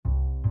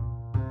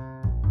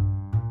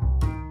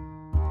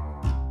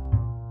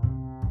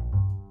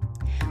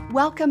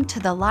Welcome to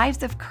the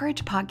Lives of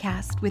Courage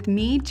podcast with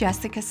me,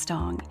 Jessica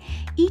Stong.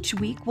 Each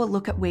week, we'll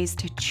look at ways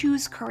to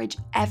choose courage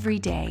every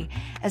day,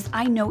 as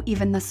I know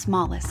even the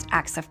smallest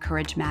acts of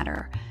courage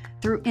matter.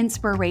 Through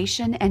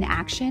inspiration and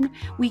action,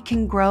 we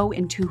can grow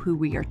into who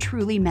we are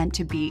truly meant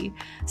to be.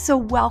 So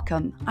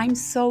welcome. I'm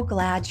so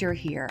glad you're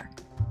here.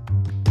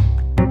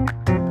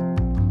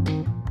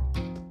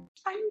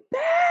 I'm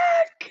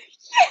back!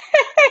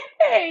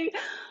 Yay!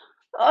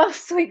 Oh,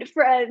 sweet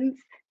friends.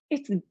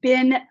 It's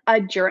been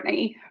a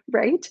journey,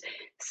 right?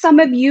 Some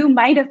of you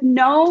might have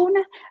known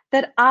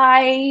that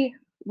I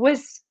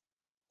was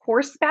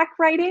horseback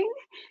riding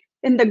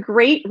in the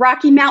Great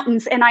Rocky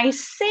Mountains. And I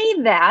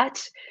say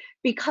that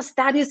because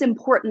that is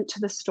important to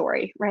the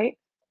story, right?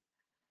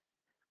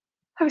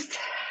 I was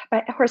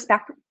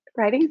horseback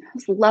riding. I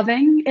was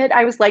loving it.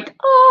 I was like,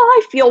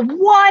 oh, I feel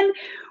one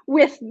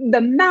with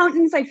the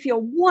mountains. I feel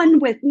one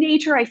with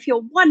nature. I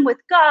feel one with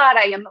God.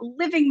 I am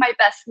living my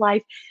best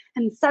life.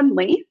 And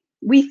suddenly,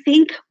 we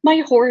think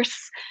my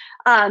horse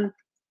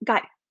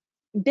got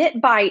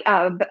bit by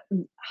a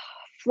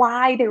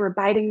fly. They were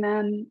biting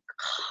them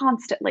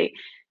constantly.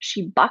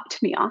 She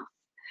bucked me off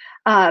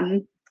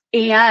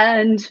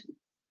and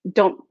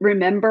don't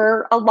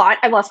remember a lot.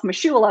 I lost my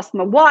shoe, I lost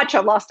my watch,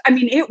 it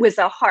was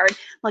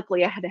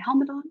luckily I had a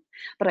helmet on,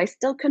 but I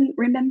still couldn't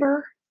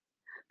remember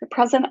the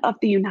president of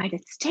the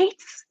United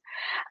States.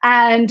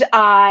 And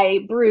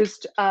I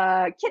bruised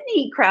a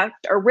kidney,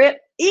 cracked a rib.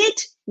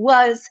 It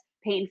was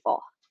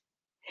painful.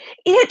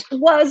 It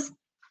was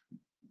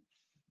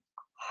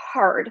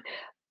hard,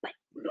 but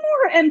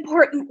more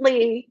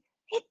importantly,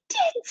 it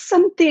did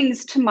some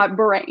things to my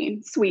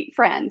brain, sweet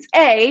friends.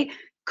 I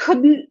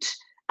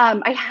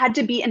had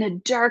to be in a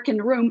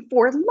darkened room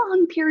for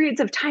long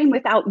periods of time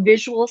without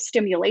visual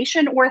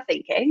stimulation or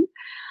thinking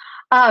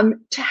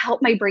to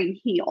help my brain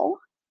heal,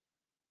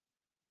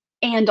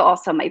 and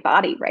also my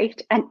body,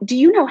 right? And do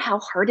you know how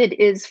hard it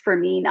is for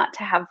me not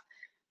to have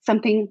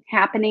something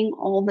happening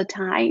all the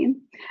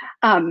time?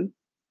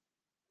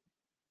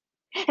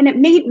 And it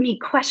made me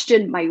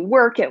question my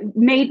work. It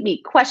made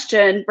me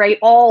question, right,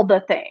 all the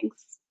things.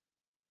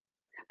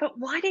 But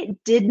what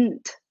it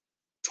didn't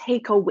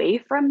take away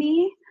from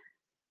me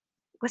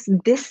was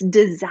this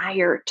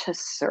desire to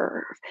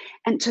serve,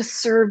 and to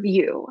serve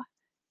you,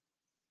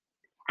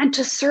 and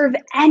to serve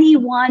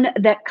anyone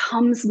that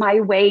comes my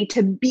way,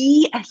 to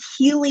be a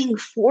healing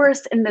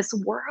force in this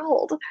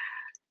world,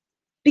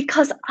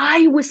 because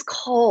I was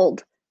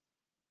called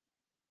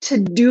to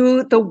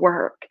do the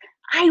work.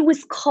 I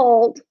was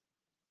called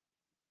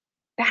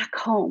back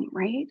home,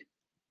 right?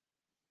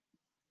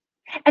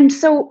 And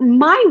so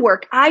my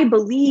work, I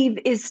believe,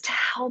 is to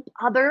help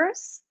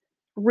others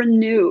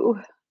renew,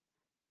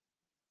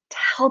 to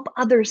help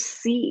others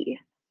see,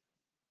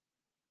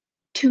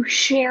 to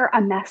share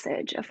a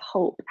message of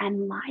hope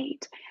and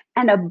light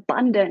and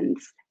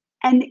abundance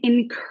and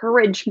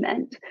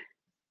encouragement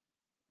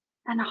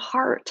and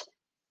heart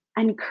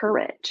and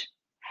courage,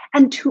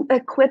 and to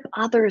equip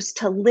others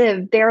to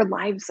live their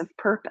lives of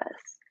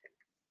purpose.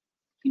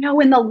 You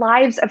know, in the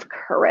lives of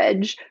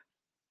courage,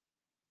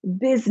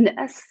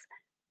 business,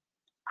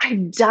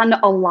 I've done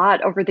a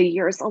lot over the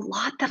years, a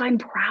lot that I'm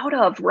proud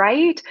of,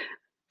 right?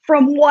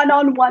 From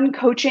one-on-one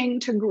coaching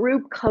to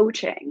group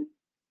coaching,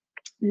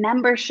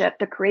 membership,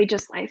 the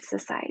Courageous Life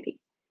Society.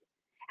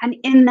 And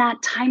in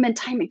that, time and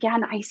time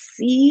again, I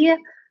see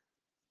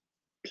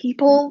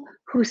people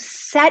who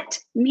set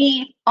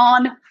me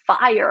on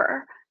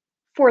fire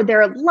for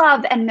their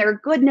love and their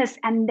goodness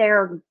and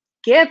their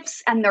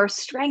gifts and their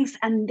strengths,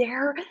 and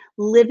they're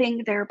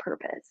living their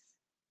purpose.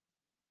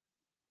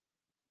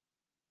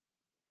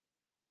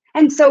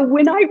 And so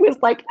when I was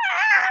like,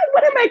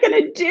 what am I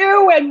going to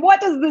do? And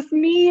what does this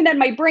mean? And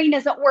my brain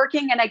isn't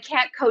working and I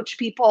can't coach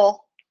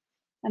people.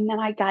 And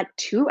then I got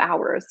 2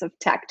 hours of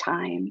tech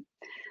time.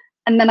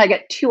 And then I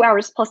got 2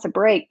 hours plus a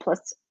break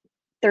plus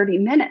 30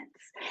 minutes.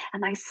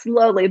 And I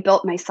slowly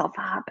built myself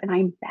up, and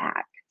I'm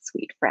back,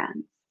 sweet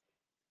friends.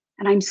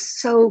 And I'm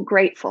so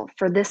grateful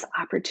for this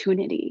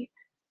opportunity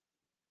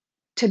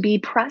to be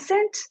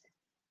present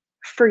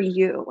for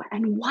you,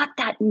 and what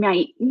that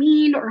might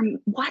mean, or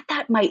what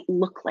that might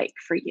look like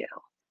for you.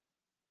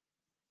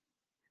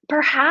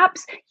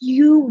 Perhaps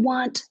you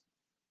want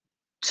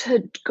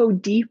to go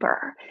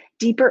deeper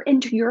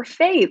into your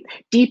faith,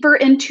 deeper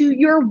into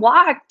your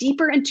walk,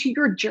 deeper into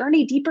your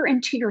journey, deeper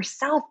into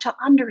yourself, to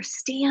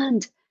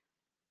understand.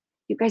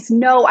 You guys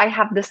know I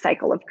have the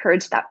Cycle of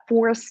Courage, that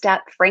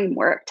 4-step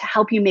framework to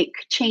help you make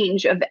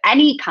change of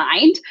any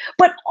kind,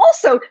 but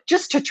also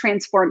just to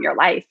transform your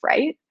life,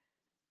 right?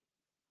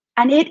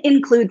 And it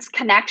includes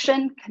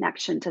connection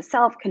to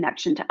self,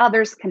 connection to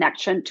others,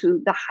 connection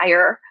to the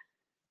higher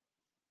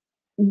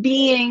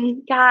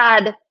being,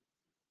 God.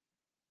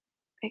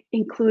 It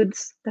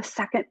includes the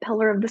second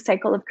pillar of the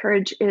Cycle of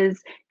Courage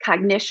is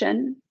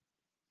cognition.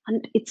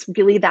 And it's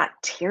really that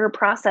TARE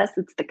process.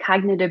 It's the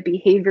cognitive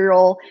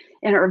behavioral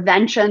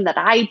intervention that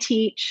I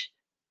teach.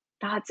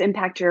 Thoughts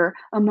impact your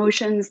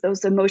emotions.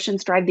 Those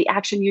emotions drive the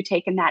action you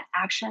take, and that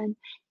action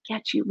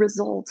get you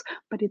results,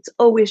 but it's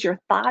always your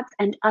thoughts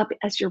end up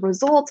as your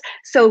results.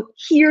 So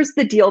here's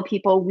the deal,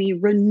 people. We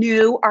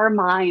renew our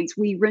minds,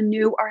 we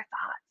renew our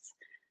thoughts.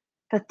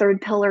 The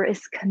third pillar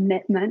is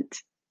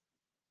commitment.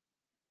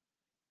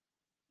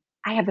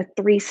 I have a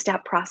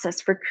 3-step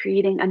process for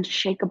creating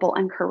unshakable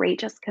and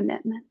courageous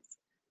commitments.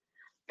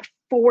 The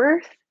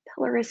fourth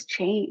pillar is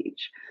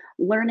change.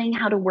 Learning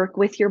how to work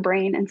with your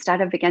brain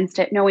instead of against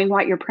it, knowing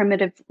what your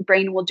primitive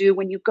brain will do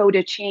when you go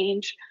to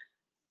change,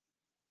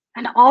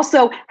 and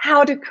also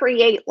how to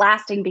create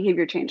lasting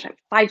behavior change. A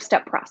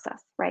 5-step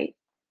process, right?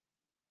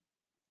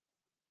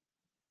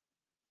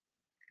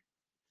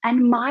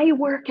 And my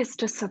work is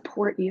to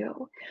support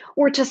you,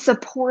 or to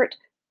support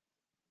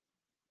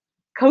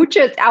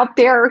coaches out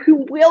there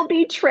who will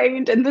be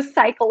trained in the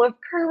cycle of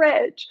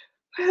courage,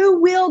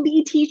 who will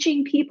be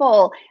teaching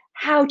people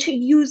how to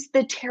use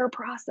the tear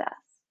process.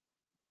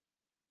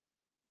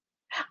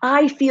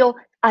 I feel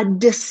a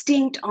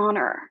distinct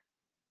honor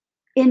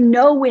in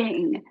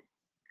knowing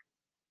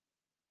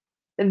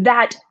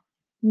that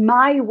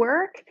my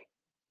work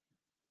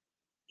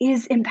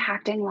is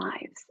impacting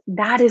lives.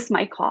 That is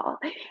my call.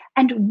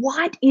 And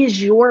what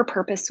is your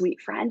purpose,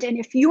 sweet friend? And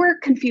if you're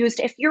confused,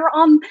 if you're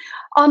on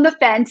the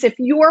fence, if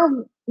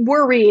you're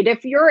worried,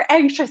 if you're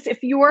anxious,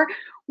 if you're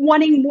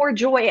wanting more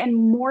joy and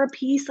more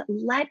peace,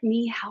 let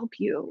me help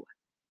you.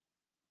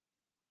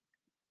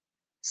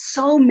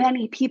 So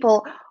many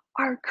people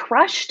are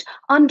crushed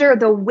under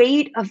the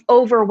weight of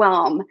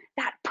overwhelm,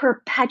 that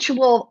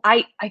perpetual,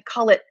 I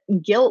call it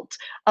guilt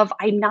of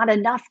I'm not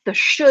enough, the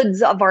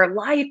shoulds of our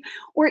life,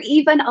 or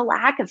even a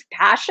lack of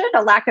passion,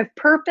 a lack of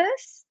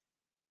purpose.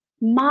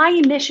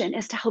 My mission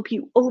is to help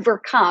you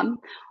overcome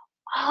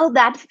all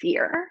that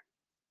fear,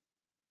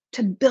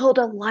 to build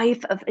a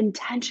life of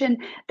intention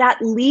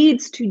that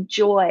leads to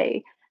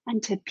joy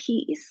and to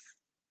peace.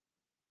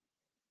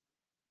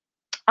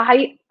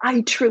 I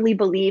truly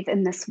believe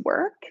in this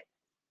work,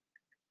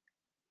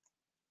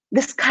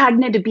 this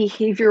cognitive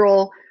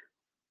behavioral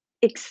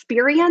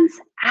experience,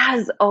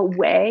 as a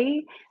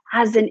way,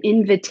 as an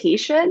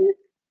invitation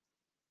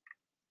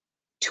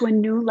to a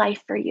new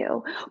life for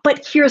you.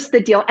 But here's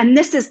the deal, and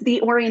this is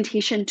the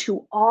orientation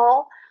to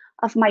all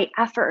of my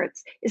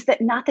efforts, is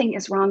that nothing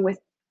is wrong with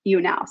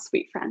you now,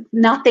 sweet friend.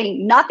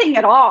 Nothing, nothing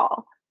at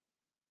all.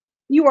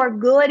 You are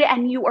good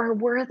and you are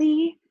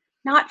worthy,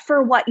 not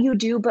for what you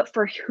do, but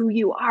for who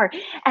you are.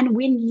 And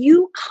when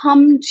you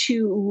come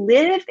to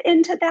live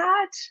into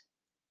that,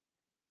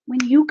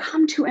 when you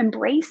come to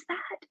embrace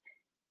that,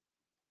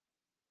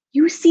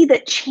 you see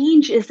that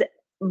change is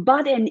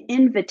but an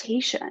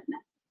invitation.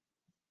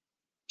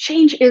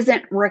 Change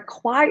isn't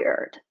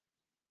required,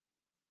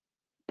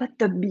 but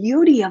the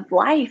beauty of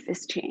life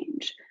is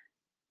change.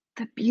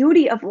 The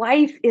beauty of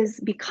life is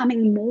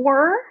becoming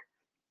more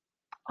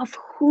of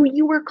who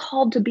you were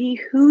called to be,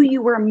 who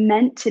you were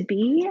meant to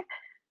be.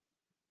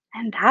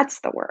 And that's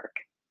the work.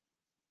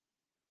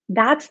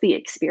 That's the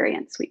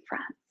experience, sweet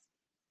friends.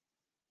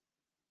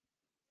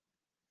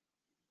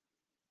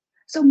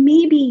 So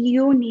maybe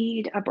you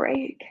need a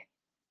break.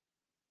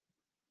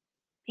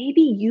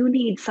 Maybe you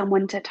need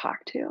someone to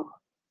talk to.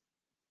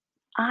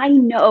 I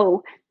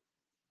know,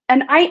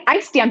 and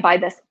I stand by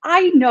this.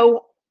 I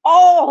know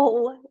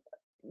all,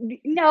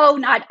 no,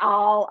 not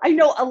all. I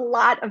know a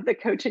lot of the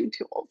coaching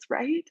tools,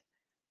 right?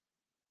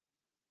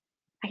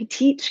 I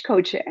teach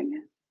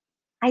coaching.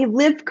 I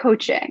live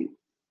coaching.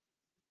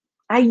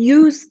 I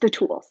use the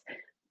tools.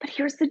 But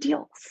here's the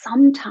deal.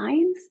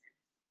 Sometimes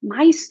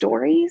my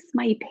stories,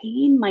 my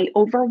pain, my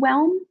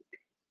overwhelm,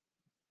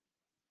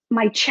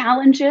 my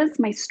challenges,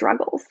 my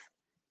struggles,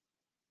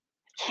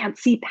 I can't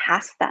see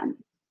past them.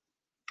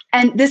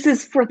 And this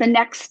is for the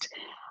next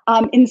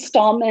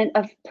installment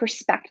of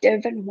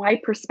perspective and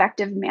why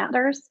perspective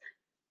matters.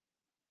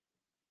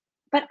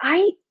 But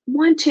I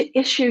want to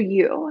issue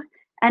you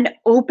an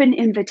open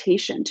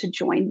invitation to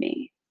join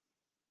me.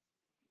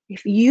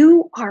 If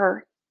you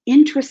are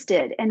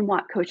interested in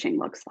what coaching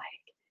looks like,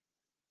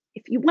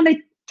 if you want a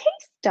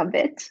taste of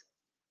it,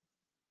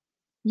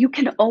 you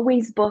can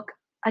always book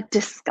a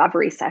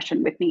discovery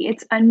session with me.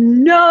 It's a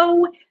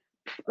no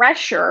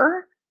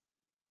pressure,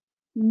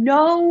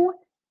 no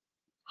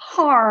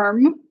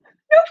harm,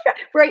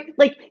 right?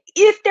 Like,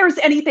 if there's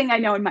anything I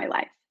know in my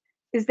life,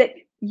 is that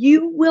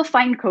you will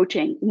find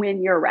coaching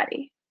when you're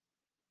ready.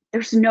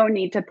 There's no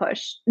need to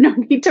push, no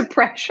need to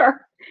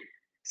pressure.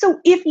 So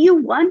if you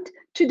want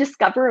to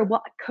discover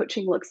what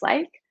coaching looks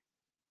like,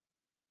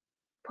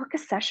 book a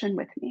session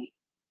with me.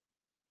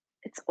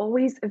 It's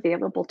always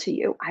available to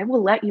you. I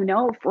will let you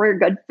know if we're a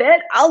good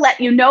fit. I'll let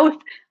you know if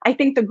I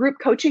think the group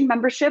coaching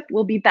membership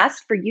will be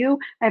best for you.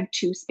 I have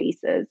 2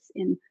 spaces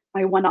in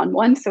my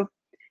one-on-one. So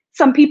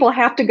some people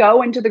have to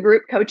go into the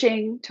group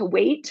coaching to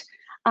wait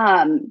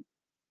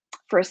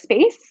for a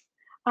space.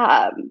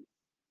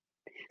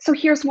 So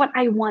here's what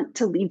I want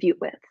to leave you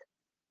with,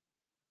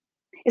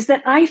 is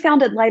that I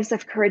founded Lives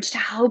of Courage to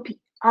help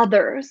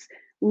others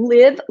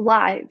live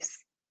lives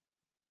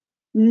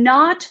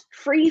not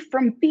free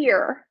from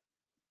fear,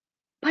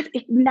 but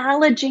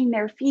acknowledging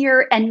their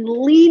fear and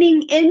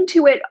leaning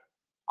into it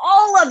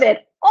all of it,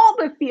 all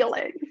the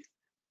feelings,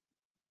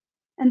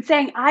 and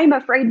saying, I'm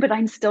afraid, but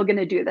I'm still going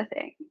to do the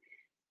thing.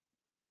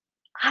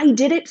 I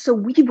did it so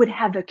we would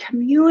have a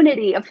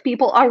community of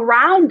people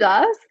around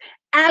us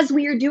as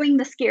we are doing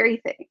the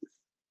scary things.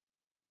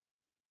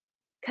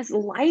 Because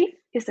life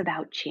is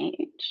about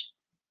change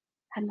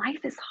and life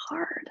is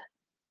hard,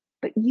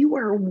 but you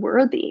are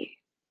worthy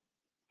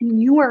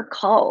and you are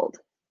called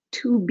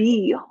to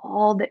be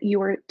all that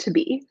you are to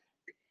be.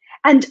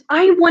 And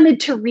I wanted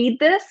to read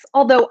this,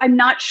 although I'm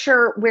not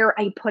sure where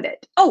I put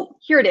it. Oh,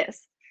 here it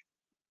is.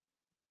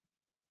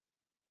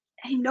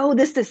 I know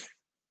this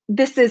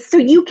is so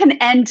you can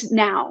end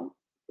now,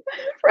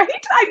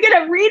 right? I'm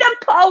going to read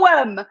a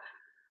poem,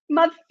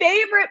 my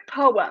favorite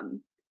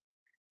poem.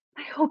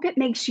 I hope it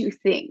makes you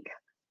think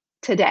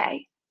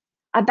today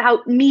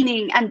about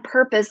meaning and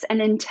purpose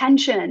and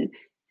intention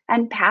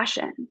and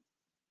passion.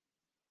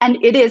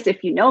 And it is,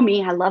 if you know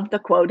me, I love the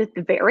quote at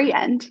the very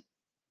end.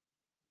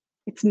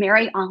 It's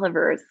Mary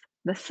Oliver's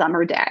The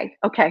Summer Day.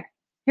 Okay,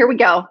 here we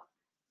go.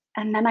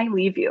 And then I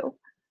leave you.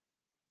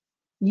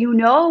 You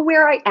know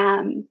where I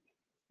am.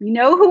 You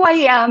know who I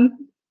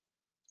am.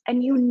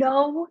 And you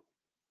know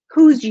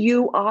whose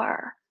you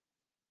are.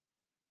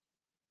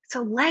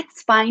 So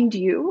let's find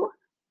you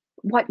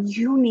what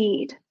you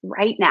need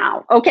right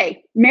now.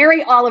 Okay,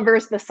 Mary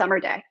Oliver's The Summer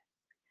Day.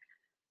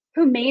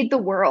 Who made the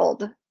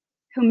world?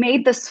 Who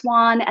made the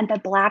swan and the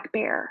black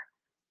bear?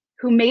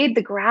 Who made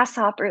the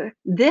grasshopper,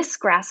 this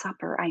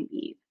grasshopper, I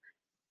mean?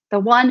 The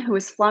one who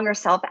has flung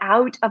herself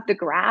out of the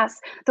grass,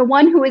 the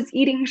one who is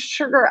eating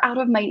sugar out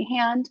of my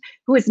hand,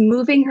 who is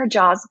moving her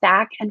jaws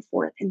back and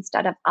forth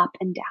instead of up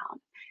and down,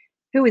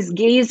 who is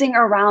gazing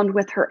around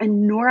with her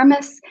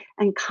enormous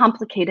and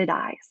complicated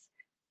eyes.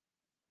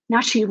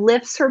 Now she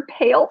lifts her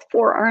pale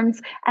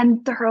forearms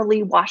and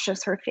thoroughly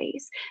washes her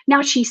face.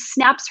 Now she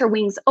snaps her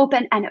wings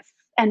open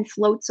and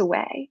floats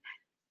away.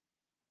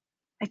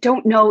 I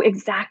don't know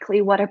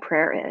exactly what a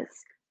prayer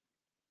is.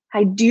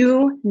 I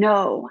do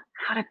know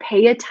how to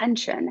pay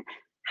attention,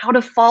 how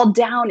to fall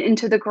down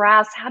into the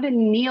grass, how to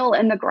kneel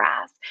in the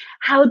grass,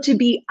 how to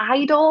be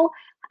idle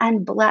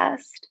and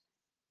blessed,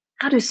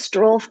 how to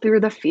stroll through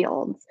the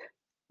fields,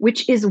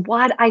 which is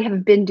what I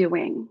have been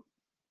doing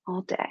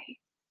all day.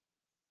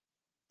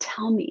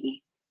 Tell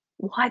me,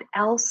 what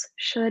else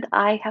should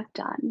I have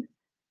done?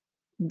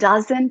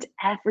 Doesn't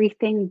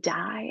everything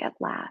die at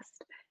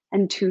last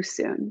and too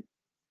soon?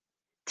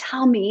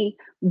 Tell me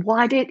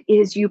what it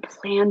is you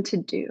plan to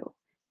do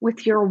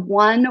with your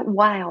one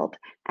wild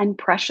and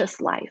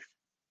precious life.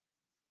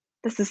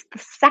 This is the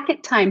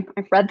second time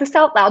I've read this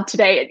out loud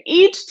today, and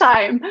each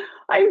time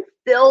I'm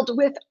filled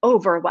with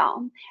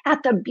overwhelm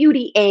at the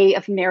beauty A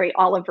of Mary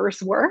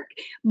Oliver's work,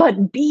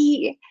 but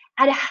B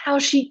at how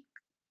she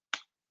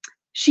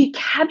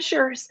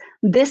captures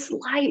this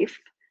life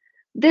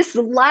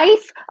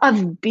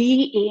of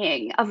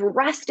being, of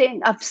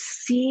resting, of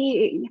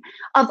seeing,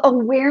 of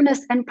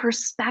awareness and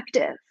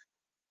perspective,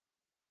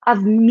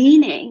 of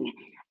meaning.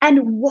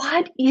 And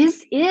what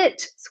is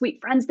it, sweet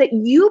friends, that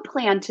you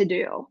plan to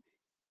do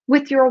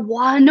with your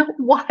one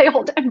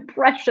wild and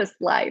precious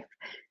life?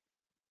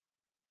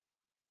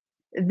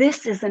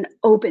 This is an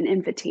open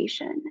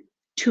invitation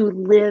to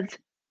live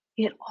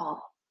it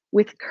all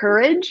with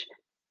courage,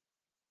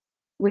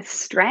 with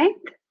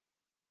strength,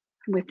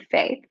 with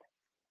faith.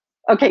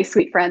 Okay,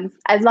 sweet friends,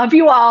 I love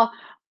you all.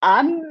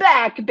 I'm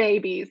back,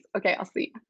 babies. Okay, I'll see you.